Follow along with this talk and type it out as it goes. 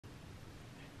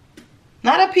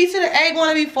Not a piece of the egg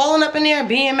wanna be falling up in there and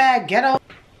being mad ghetto.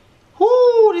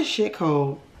 Whoo, this shit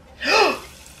cold.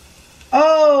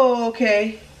 Oh,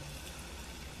 okay.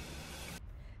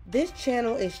 This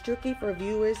channel is strictly for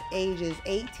viewers ages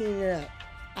 18 and up.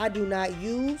 I do not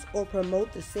use or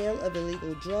promote the sale of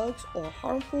illegal drugs or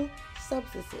harmful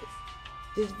substances.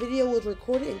 This video was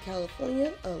recorded in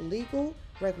California, a legal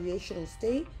recreational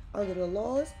state under the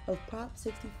laws of Prop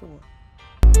 64.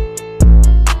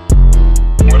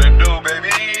 What it do, baby?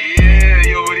 Yeah,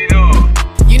 you already know.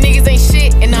 You niggas ain't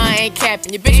shit, and I ain't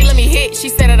capping. Your bitch, you let me hit, she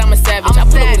said that I'm a savage. I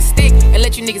pull up with a stick and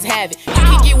let you niggas have it. You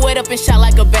can get wet up and shot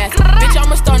like a basket. Bitch,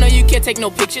 I'm a star, no, you can't take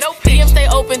no pictures. DM stay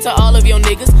open to all of your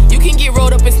niggas. You can get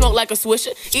rolled up and smoke like a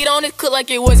swisher. Eat on it, cook like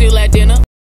it was your last dinner.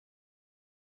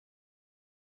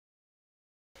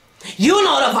 You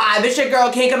know the vibe. It's your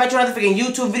girl King. Come back to another freaking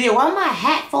YouTube video. Why my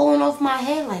hat falling off my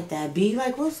head like that, B?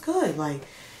 Like, what's good? Like,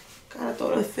 gotta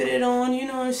throw the fitted on, you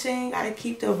know what I'm saying? Gotta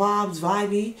keep the vibes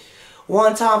vibey.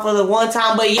 One time for the one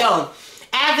time. But yo,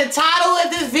 as the title of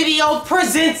this video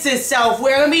presents itself,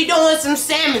 we're gonna be doing some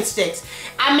salmon sticks.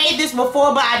 I made this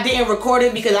before, but I didn't record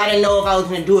it because I didn't know if I was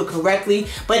gonna do it correctly.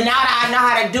 But now that I know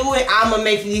how to do it, I'm gonna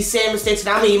make these salmon sticks and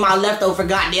I'm gonna eat my leftover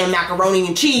goddamn macaroni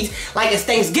and cheese like it's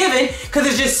Thanksgiving because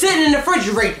it's just sitting in the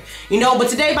refrigerator. You know, but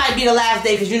today might be the last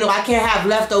day because, you know, I can't have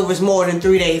leftovers more than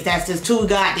 3 days. That's just too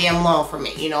goddamn long for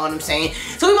me. You know what I'm saying?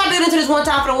 So we about to get into this one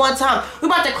time for the one time. We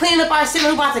about to clean up our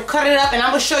salmon. We about to cut it up and I'm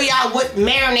gonna show y'all what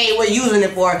marinade we're using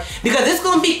it for because it's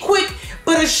gonna be quick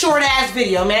but a short ass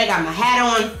video, man. I got my hat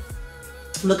on.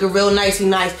 Looking real nicey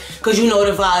nice, cause you know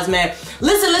the vibes, man.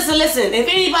 Listen. If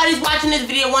anybody's watching this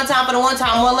video one time for the one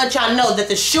time, I wanna let y'all know that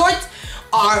the shorts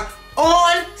are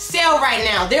on sale right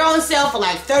now. They're on sale for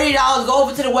like $30. Go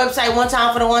over to the website one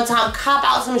time for the one time. Cop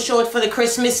out some shorts for the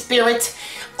Christmas spirit.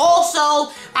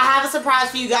 Also, I have a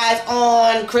surprise for you guys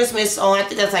on Christmas. I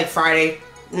think that's like Friday.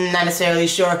 Not necessarily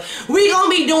sure. We gonna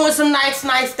be doing some nice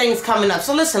things coming up.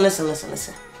 So listen.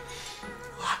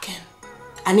 Lock in.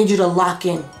 I need you to lock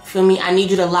in. Feel me? I need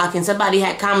you to lock in. Somebody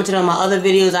had commented on my other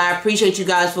videos. I appreciate you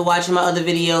guys for watching my other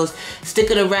videos,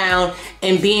 sticking around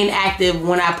and being active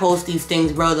when I post these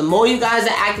things, bro. The more you guys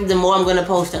are active, the more I'm gonna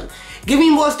post them. Give me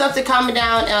more stuff to comment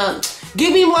down.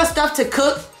 Give me more stuff to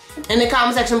cook in the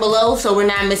comment section below so we're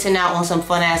not missing out on some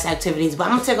fun ass activities. But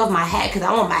I'm gonna take off my hat because I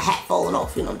want my hat falling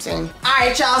off, you know what I'm saying?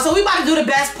 Alright, y'all, so we about to do the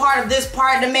best part of this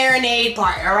part, the marinade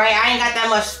part, alright? I ain't got that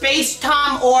much space,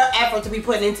 time, or effort to be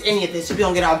putting into any of this. So we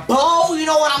gonna get our bowl, you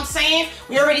know what I'm saying?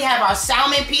 We already have our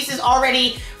salmon pieces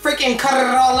already freaking cut it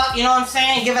all up, you know what I'm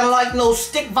saying? Give it like little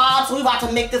stick vibes. So we about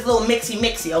to make this little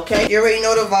mixy, okay? You already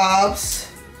know the vibes.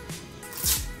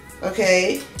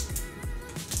 Okay.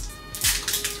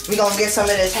 We're gonna get some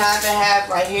of this half and half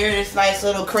right here, this nice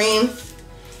little cream.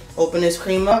 Open this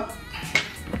cream up.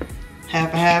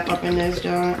 Half and half up in this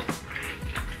joint.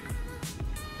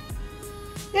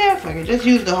 Yeah, fuck it, just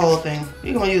use the whole thing.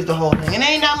 We're gonna use the whole thing. It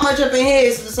ain't that much up in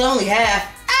here, so it's only half.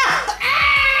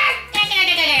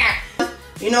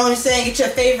 You know what I'm saying? Get your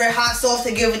favorite hot sauce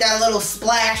to give it that little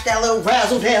splash, that little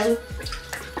razzle dazzle.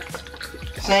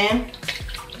 Saying?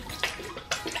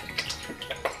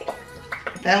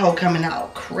 That whole coming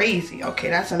out crazy.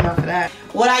 Okay, that's enough of that.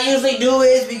 What I usually do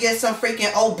is we get some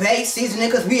freaking obey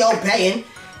seasoning because we obeying.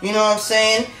 You know what I'm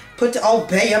saying? Put the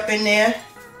obey up in there.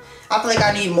 I feel like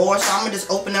I need more, so I'm gonna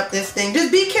just open up this thing.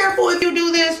 Just be careful if you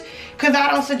do this because I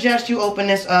don't suggest you open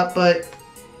this up, but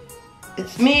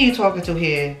it's me you talking to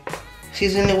here.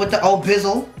 Season it with the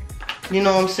obizzle. You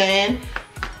know what I'm saying?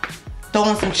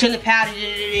 Throwing some chili powder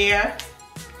in there.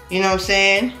 You know what I'm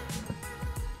saying?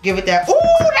 Give it that. Ooh,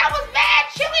 that was bad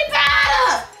chili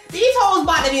powder. These hoes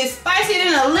about to be spicier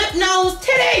than a lip nose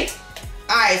titty.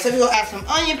 Alright, so we're gonna add some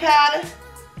onion powder.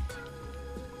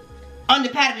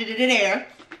 Onion powder there.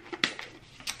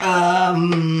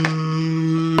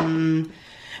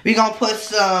 We're gonna put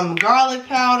some garlic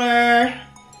powder.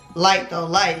 Light though,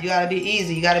 light. You gotta be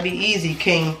easy. You gotta be easy,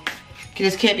 King. You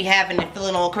just can't be having it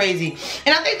feeling all crazy.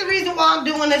 And I think the reason why I'm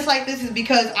doing this like this is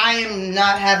because I am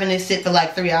not having it sit for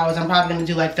like 3 hours. I'm probably gonna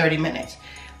do like 30 minutes.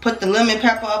 Put the lemon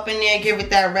pepper up in there, give it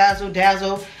that razzle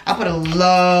dazzle. I put a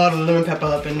lot of lemon pepper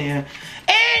up in there.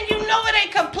 And you know it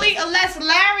ain't complete unless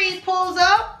Larry pulls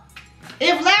up.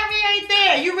 If Larry ain't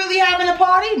there, you really having a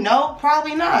party? No,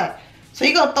 probably not. So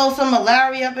you gonna throw some of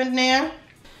Larry up in there.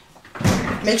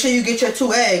 Make sure you get your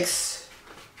 2 eggs.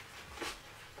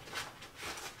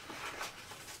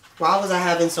 Why was I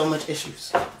having so much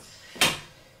issues?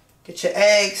 Get your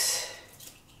eggs.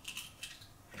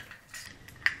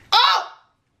 Oh!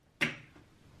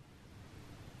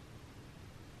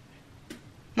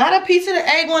 Not a piece of the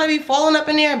egg wanna be falling up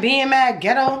in there and being mad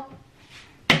ghetto.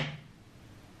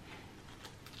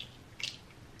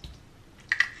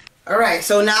 Alright,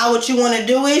 so now what you want to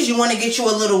do is you want to get you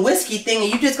a little whiskey thing,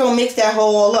 and you just gonna mix that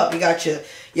whole all up. You got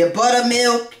your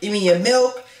buttermilk, your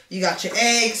milk, you got your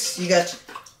eggs, you got your...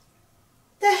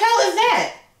 The hell is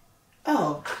that?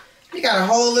 Oh, you got a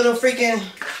whole little freaking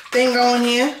thing going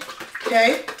here.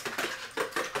 Okay.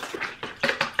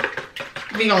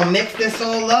 We gonna mix this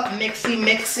all up,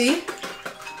 mixy.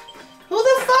 Who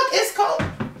the fuck is called?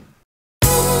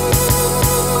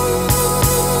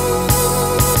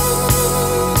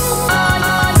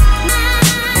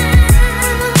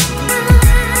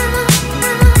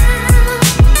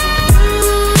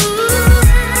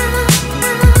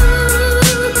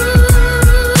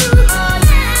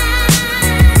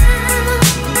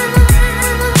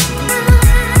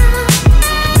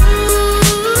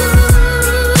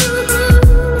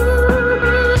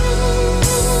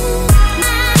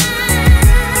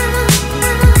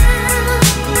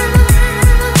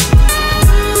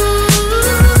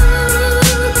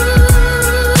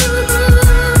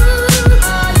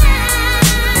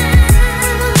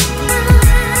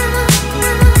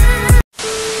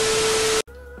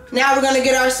 Now we're gonna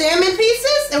get our salmon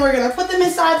pieces and we're gonna put them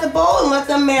inside the bowl and let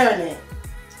them marinate.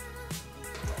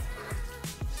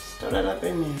 Throw that up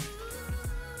in there.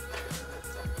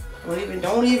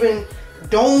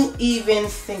 Don't even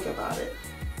think about it.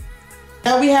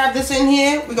 Now we have this in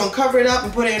here. We're gonna cover it up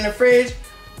and put it in the fridge.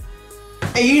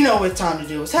 And you know what it's time to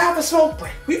do. It's have a smoke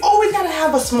break. We always gotta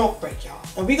have a smoke break, y'all.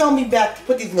 And we're gonna be back to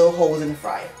put these little holes in the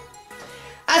fryer.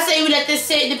 I say we let this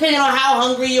sit, depending on how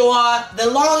hungry you are. The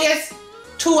longest,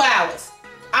 2 hours.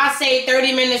 I say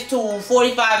 30 minutes to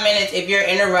 45 minutes if you're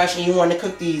in a rush and you want to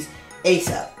cook these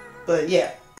ASAP. But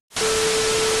yeah.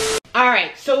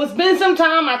 Alright, so it's been some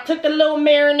time. I took the little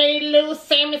marinated little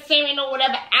salmon or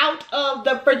whatever out of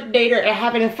the refrigerator. I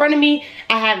have it in front of me.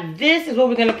 I have this is what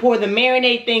we're going to pour the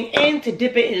marinade thing in to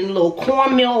dip it in a little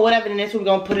cornmeal or whatever. And this we're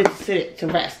going to put it to sit to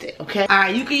rest it, okay?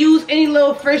 Alright, you can use any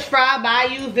little fish fry, but I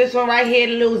use this one right here,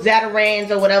 the little Zatarans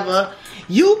or whatever.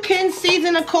 You can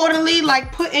season accordingly,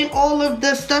 like put in all of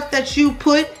the stuff that you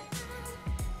put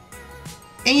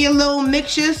in your little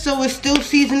mixture so it's still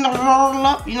seasoned all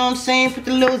up, you know what I'm saying? Put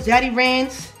the little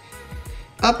Zatarans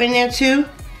up in there too.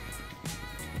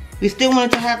 We still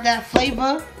want it to have that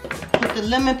flavor. Put the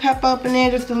lemon pepper up in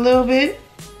there just a little bit.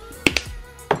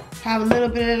 Have a little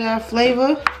bit of that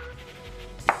flavor.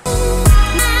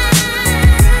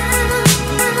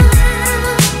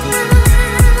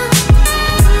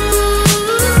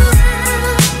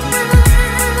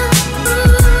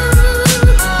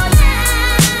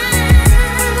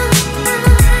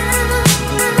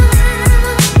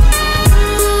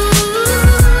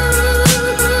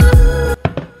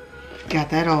 Got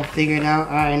that all figured out.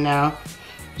 Alright, now what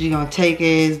you're gonna take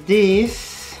is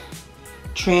this,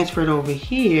 transfer it over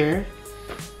here,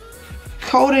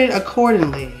 coat it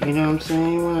accordingly. You know what I'm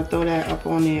saying? You wanna throw that up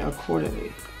on there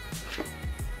accordingly.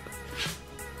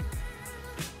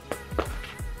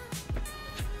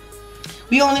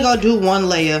 We only gonna do one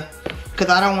layer because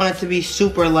I don't want it to be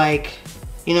super, like,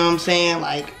 you know what I'm saying,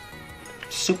 like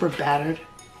super battered.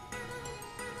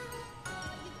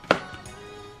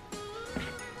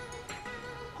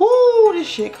 Ooh, this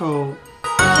shit cold.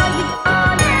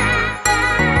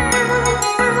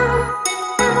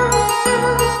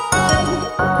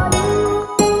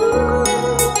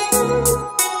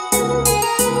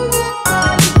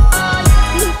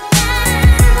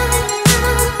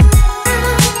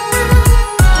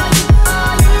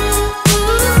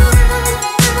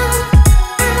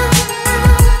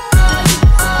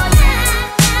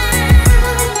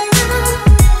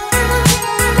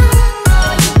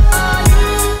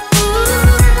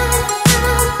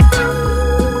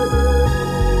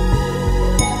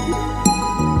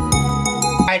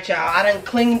 Y'all, I done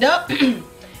cleaned up,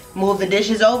 move the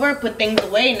dishes over, put things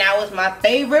away. Now is my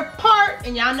favorite part,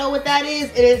 and y'all know what that is.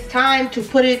 It is time to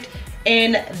put it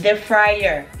in the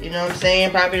fryer. You know what I'm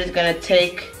saying? Probably just gonna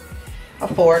take a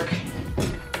fork.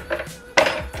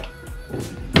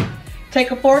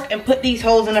 Take a fork and put these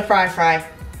holes in the fry.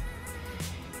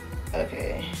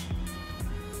 Okay.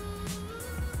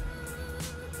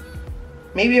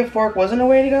 Maybe a fork wasn't the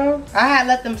way to go. I had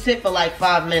let them sit for like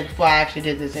 5 minutes before I actually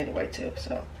did this anyway too,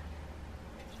 so.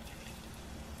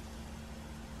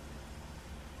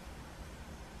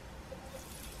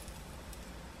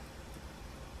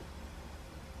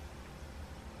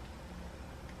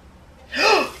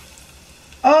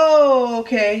 Oh,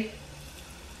 okay.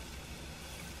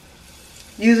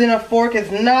 Using a fork is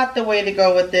not the way to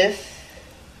go with this.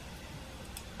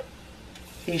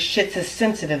 These shits is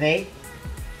sensitive, eh?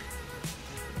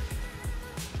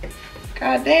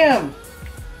 God damn.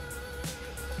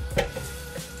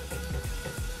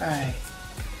 Alright.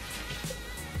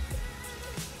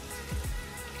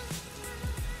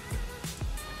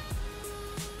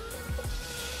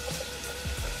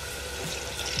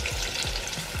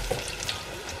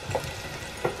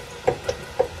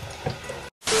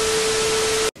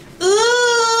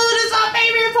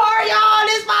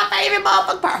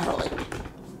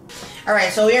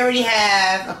 Alright, so we already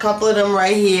have a couple of them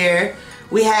right here.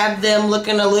 We have them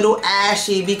looking a little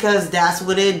ashy because that's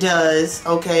what it does.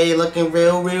 Okay, looking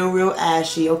real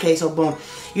ashy. Okay, so boom.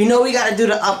 You know we gotta do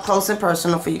the up close and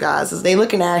personal for you guys. Cause they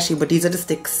looking ashy, but these are the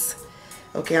sticks.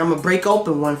 Okay, I'm gonna break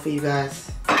open one for you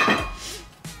guys.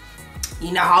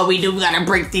 You know how we do, we gotta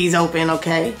break these open,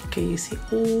 okay? Can you see?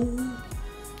 Ooh.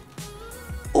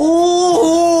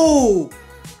 Ooh!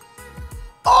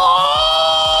 Oh!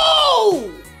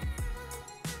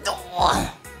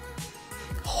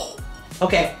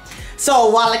 Okay, so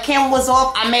while the camera was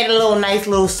off, I made a little nice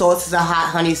little sauce. It's a hot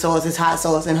honey sauce. It's hot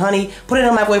sauce and honey. Put it in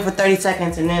the microwave for 30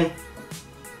 seconds and then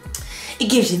it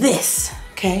gives you this,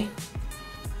 okay?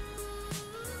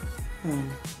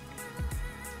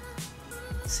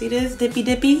 See this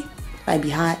dippy? Might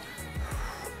be hot.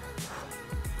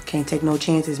 Can't take no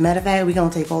chances. Matter of fact, we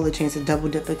gonna take all the chances. Double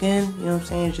dip again. You know what I'm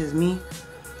saying? It's just me.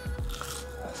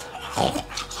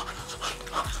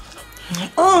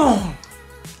 Oh!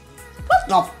 What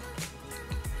the?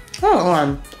 Hold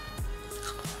on.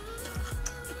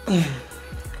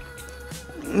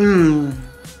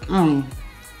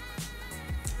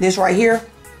 This right here,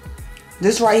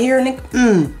 Nick.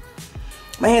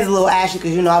 My hands a little ashy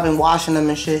because you know I've been washing them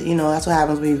and shit. You know that's what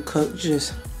happens when you cook.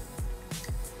 Just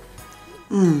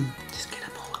get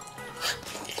up on.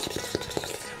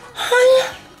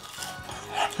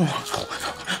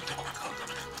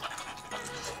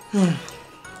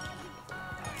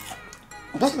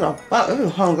 This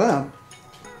is hungry.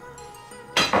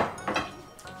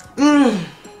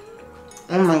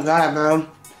 Oh my god, bro.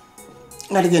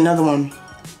 Gotta get another one.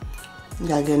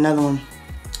 Gotta get another one.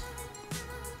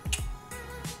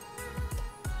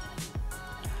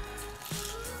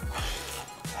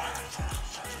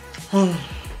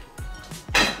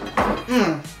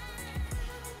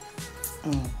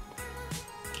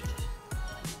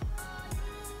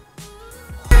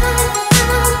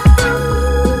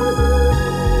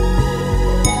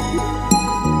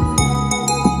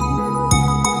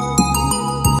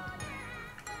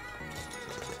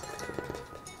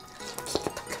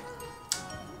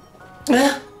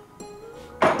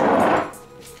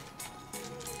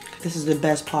 This is the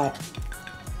best part.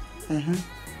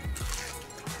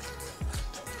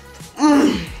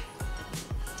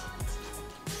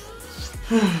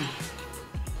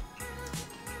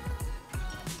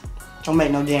 Don't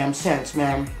make no damn sense,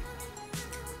 man.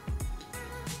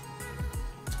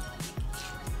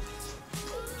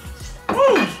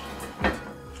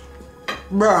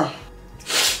 Bruh,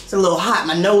 it's a little hot.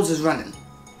 My nose is running.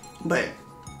 But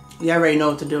you already know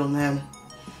what to do, man.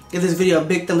 Give this video a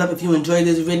big thumbs up if you enjoyed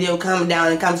this video. Comment down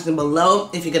in the comments below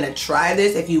if you're gonna try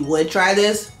this. If you would try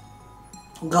this,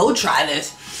 go try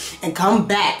this and come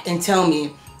back and tell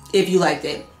me if you liked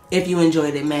it, if you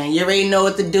enjoyed it, man. You already know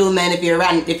what to do, man. If you're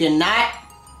not,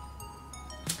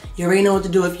 you already know what to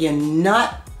do. If you're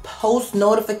not post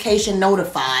notification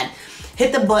notified,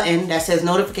 hit the button that says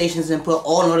notifications and put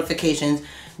all notifications.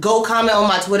 Go comment on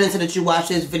my Twitter so that you watch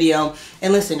this video.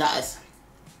 And listen, guys,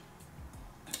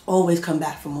 always come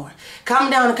back for more.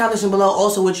 Comment down in the comments below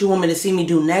also what you want me to see me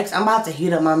do next. I'm about to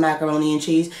heat up my macaroni and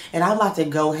cheese and I'm about to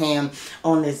go ham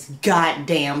on this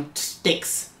goddamn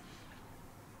sticks.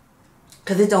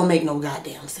 Cause it don't make no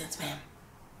goddamn sense, man.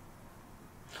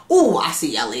 Ooh, I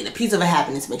see y'all later. Peace over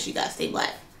happiness. Make sure you guys stay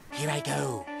black. Here I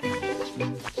go.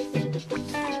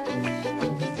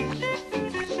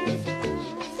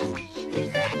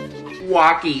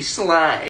 Walkie slide.